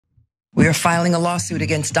we are filing a lawsuit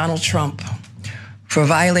against Donald Trump for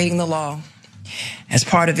violating the law as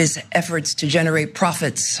part of his efforts to generate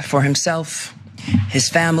profits for himself, his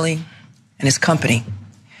family, and his company.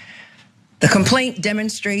 The complaint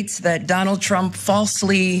demonstrates that Donald Trump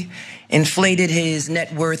falsely inflated his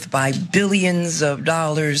net worth by billions of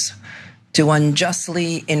dollars to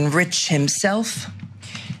unjustly enrich himself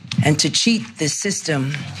and to cheat the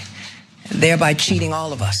system, thereby cheating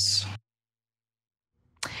all of us.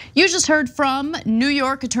 You just heard from New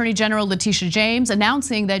York Attorney General Letitia James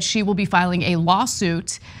announcing that she will be filing a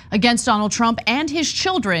lawsuit against Donald Trump and his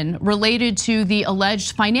children related to the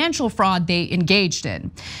alleged financial fraud they engaged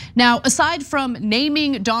in. Now, aside from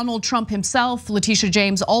naming Donald Trump himself, Letitia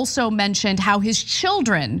James also mentioned how his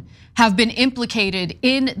children have been implicated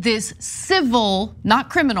in this civil, not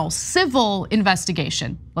criminal, civil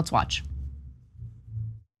investigation. Let's watch.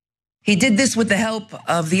 He did this with the help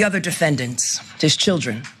of the other defendants, his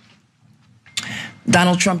children.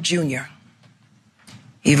 Donald Trump Jr.,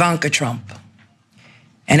 Ivanka Trump,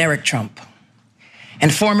 and Eric Trump,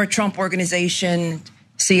 and former Trump Organization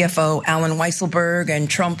CFO Alan Weisselberg and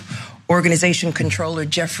Trump Organization Controller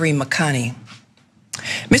Jeffrey McConney.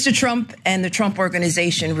 Mr. Trump and the Trump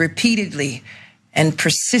Organization repeatedly and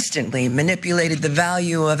persistently manipulated the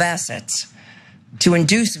value of assets to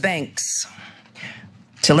induce banks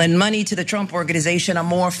to lend money to the Trump Organization on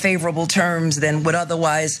more favorable terms than would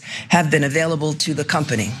otherwise have been available to the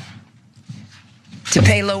company, to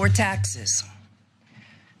pay lower taxes,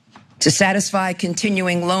 to satisfy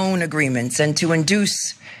continuing loan agreements, and to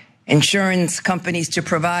induce insurance companies to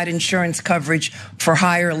provide insurance coverage for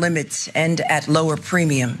higher limits and at lower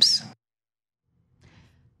premiums.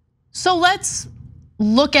 So let's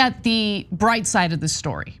look at the bright side of the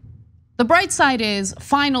story. The bright side is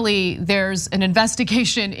finally there's an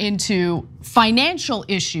investigation into financial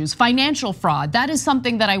issues, financial fraud. That is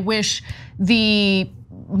something that I wish the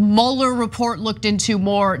Mueller report looked into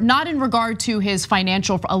more, not in regard to his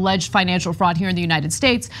alleged financial fraud here in the United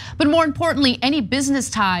States, but more importantly, any business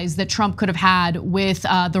ties that Trump could have had with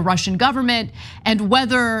the Russian government and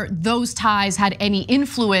whether those ties had any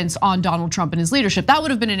influence on Donald Trump and his leadership. That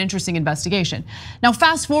would have been an interesting investigation. Now,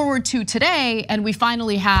 fast forward to today, and we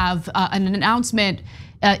finally have an announcement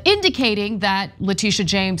indicating that Letitia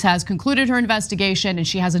James has concluded her investigation and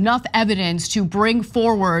she has enough evidence to bring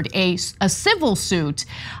forward a civil suit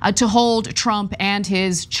to hold Trump and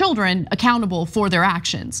his children accountable for their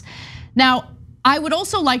actions. Now, I would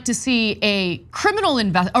also like to see a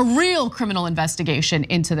real criminal investigation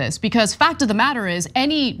into this, because fact of the matter is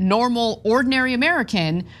any normal, ordinary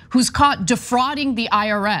American who's caught defrauding the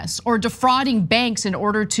IRS or defrauding banks in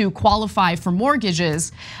order to qualify for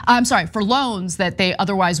mortgages, for loans that they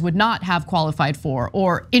otherwise would not have qualified for,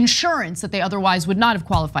 or insurance that they otherwise would not have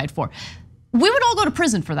qualified for, we would all go to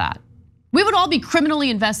prison for that. We would all be criminally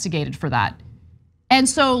investigated for that. And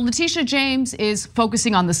so Letitia James is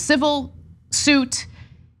focusing on the civil suit,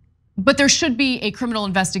 but there should be a criminal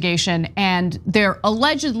investigation, and there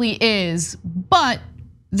allegedly is, but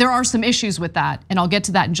there are some issues with that, and I'll get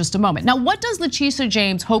to that in just a moment. Now, what does Letitia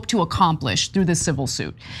James hope to accomplish through this civil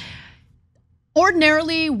suit?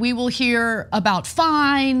 Ordinarily, we will hear about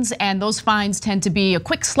fines, and those fines tend to be a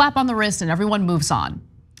quick slap on the wrist and everyone moves on.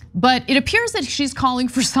 But it appears that she's calling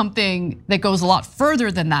for something that goes a lot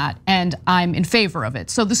further than that, and I'm in favor of it.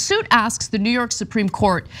 So the suit asks the New York Supreme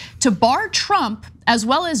Court to bar Trump, as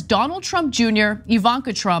well as Donald Trump Jr.,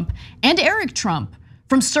 Ivanka Trump, and Eric Trump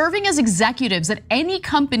from serving as executives at any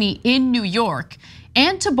company in New York,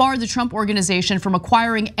 and to bar the Trump Organization from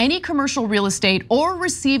acquiring any commercial real estate or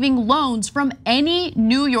receiving loans from any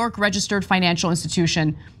New York registered financial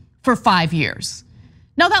institution for 5 years.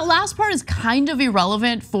 Now, that last part is kind of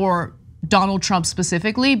irrelevant for Donald Trump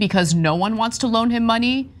specifically, because no one wants to loan him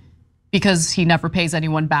money because he never pays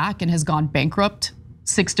anyone back and has gone bankrupt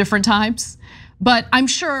 6 different times. But I'm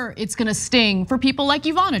sure it's gonna sting for people like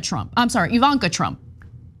Ivanka Trump,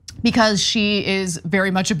 because she is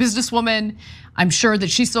very much a businesswoman. I'm sure that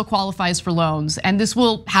she still qualifies for loans, and this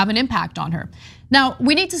will have an impact on her. Now,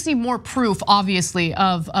 we need to see more proof, obviously,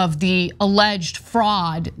 of the alleged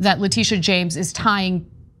fraud that Letitia James is tying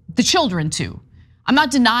the children to. I'm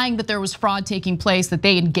not denying that there was fraud taking place, that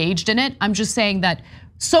they engaged in it. I'm just saying that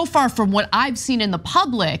so far from what I've seen in the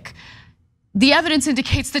public, the evidence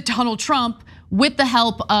indicates that Donald Trump, with the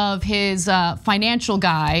help of his financial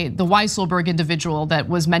guy, the Weisselberg individual that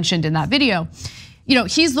was mentioned in that video,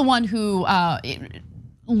 he's the one who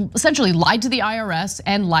essentially lied to the IRS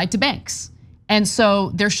and lied to banks. And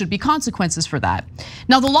so there should be consequences for that.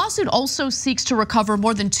 Now, the lawsuit also seeks to recover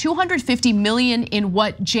more than $250 million in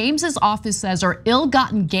what James's office says are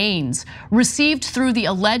ill-gotten gains received through the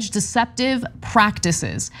alleged deceptive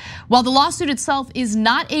practices. While the lawsuit itself is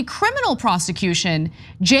not a criminal prosecution,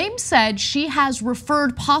 James said she has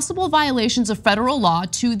referred possible violations of federal law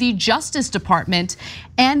to the Justice Department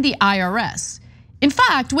and the IRS. In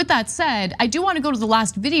fact, with that said, I do want to go to the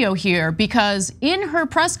last video here because in her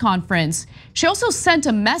press conference, she also sent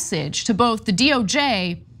a message to both the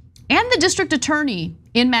DOJ and the district attorney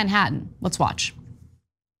in Manhattan. Let's watch.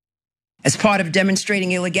 As part of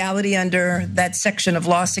demonstrating illegality under that section of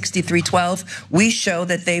Law 6312, we show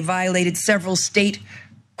that they violated several state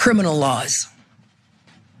criminal laws,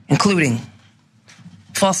 including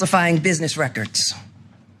falsifying business records,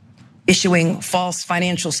 issuing false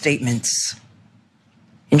financial statements,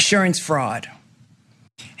 insurance fraud,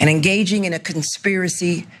 and engaging in a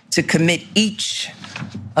conspiracy to commit each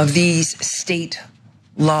of these state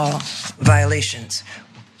law violations.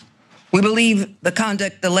 We believe the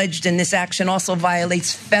conduct alleged in this action also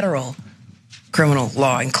violates federal criminal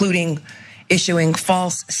law, including issuing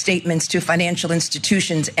false statements to financial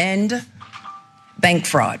institutions and bank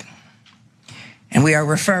fraud. And we are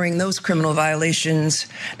referring those criminal violations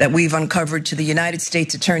that we've uncovered to the United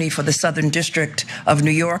States Attorney for the Southern District of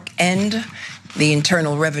New York and the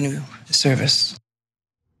Internal Revenue Service.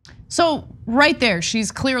 So right there,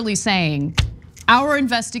 she's clearly saying our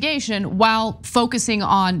investigation, while focusing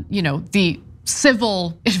on the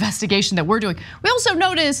civil investigation that we're doing, we also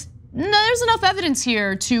noticed there's enough evidence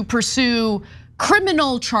here to pursue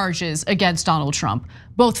criminal charges against Donald Trump,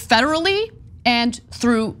 both federally and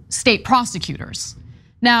through state prosecutors.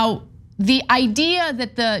 Now, the idea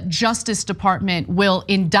that the Justice Department will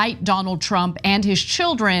indict Donald Trump and his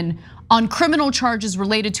children on criminal charges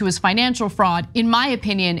related to his financial fraud, in my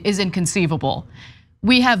opinion, is inconceivable.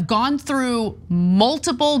 We have gone through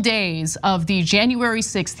multiple days of the January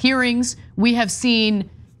 6th hearings. We have seen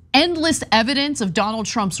endless evidence of Donald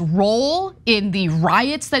Trump's role in the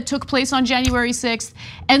riots that took place on January 6th.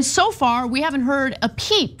 And so far, we haven't heard a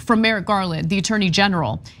peep from Merrick Garland, the Attorney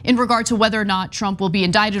General, in regard to whether or not Trump will be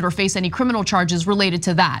indicted or face any criminal charges related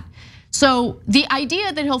to that. So the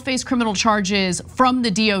idea that he'll face criminal charges from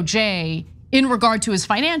the DOJ in regard to his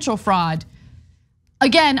financial fraud,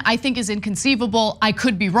 again, I think is inconceivable. I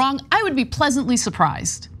could be wrong. I would be pleasantly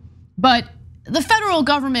surprised. But the federal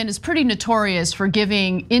government is pretty notorious for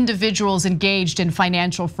giving individuals engaged in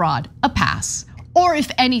financial fraud a pass, or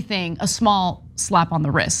if anything, a small slap on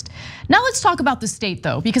the wrist. Now let's talk about the state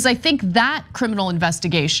though, because I think that criminal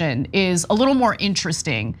investigation is a little more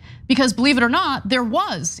interesting because believe it or not, there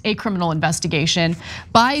was a criminal investigation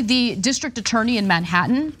by the district attorney in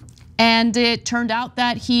Manhattan. And it turned out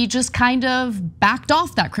that he just kind of backed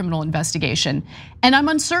off that criminal investigation. And I'm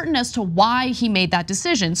uncertain as to why he made that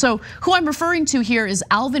decision. So who I'm referring to here is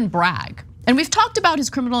Alvin Bragg. And we've talked about his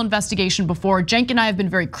criminal investigation before. Cenk and I have been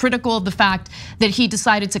very critical of the fact that he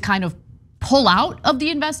decided to kind of pull out of the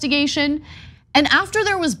investigation. And after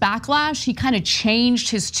there was backlash, he kind of changed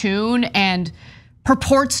his tune and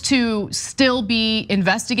purports to still be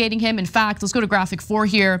investigating him. In fact, let's go to graphic 4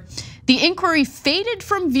 here. The inquiry faded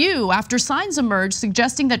from view after signs emerged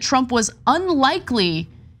suggesting that Trump was unlikely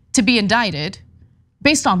to be indicted.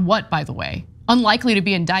 Based on what, by the way? Unlikely to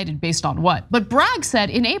be indicted based on what? But Bragg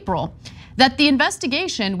said in April that the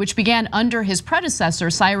investigation, which began under his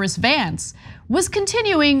predecessor, Cyrus Vance, was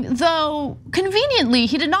continuing, though conveniently,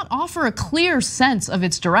 he did not offer a clear sense of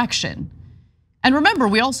its direction. And remember,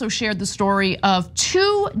 we also shared the story of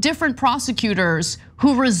 2 different prosecutors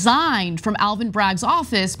who resigned from Alvin Bragg's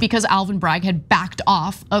office because Alvin Bragg had backed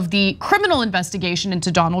off of the criminal investigation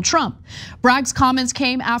into Donald Trump. Bragg's comments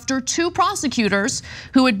came after 2 prosecutors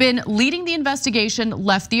who had been leading the investigation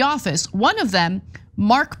left the office. One of them,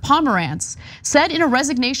 Mark Pomerantz, said in a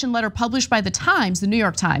resignation letter published by the Times, the New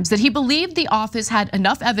York Times, that he believed the office had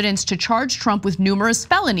enough evidence to charge Trump with numerous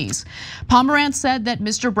felonies. Pomerantz said that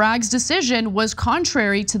Mr. Bragg's decision was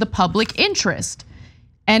contrary to the public interest.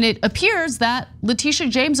 And it appears that Letitia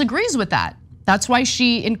James agrees with that. That's why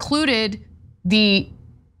she included the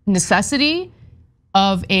necessity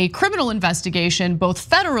of a criminal investigation, both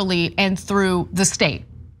federally and through the state.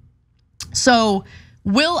 So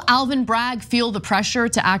will Alvin Bragg feel the pressure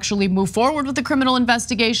to actually move forward with the criminal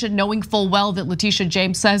investigation, knowing full well that Letitia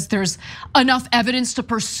James says there's enough evidence to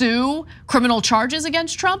pursue criminal charges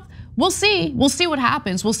against Trump? We'll see what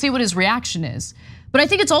happens. We'll see what his reaction is. But I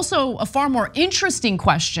think it's also a far more interesting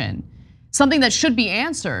question, something that should be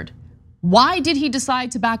answered. Why did he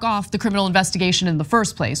decide to back off the criminal investigation in the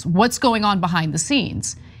first place? What's going on behind the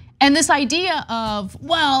scenes? And this idea of,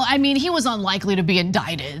 well, I mean, he was unlikely to be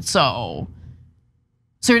indicted, so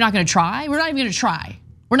you're not gonna try? We're not even gonna try.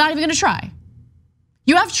 We're not even gonna try.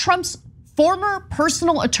 You have Trump's former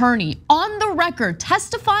personal attorney on the record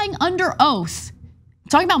testifying under oath,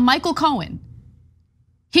 talking about Michael Cohen.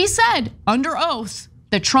 He said under oath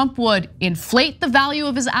that Trump would inflate the value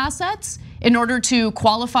of his assets in order to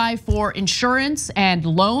qualify for insurance and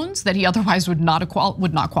loans that he otherwise would not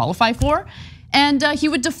qualify for. And he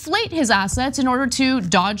would deflate his assets in order to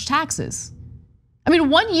dodge taxes. I mean,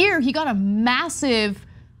 1 year he got a massive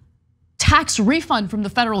tax refund from the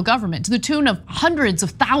federal government to the tune of hundreds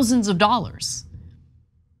of thousands of dollars.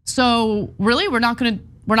 So really, we're not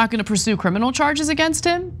gonna pursue criminal charges against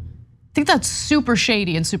him? I think that's super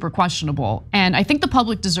shady and super questionable, and I think the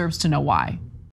public deserves to know why.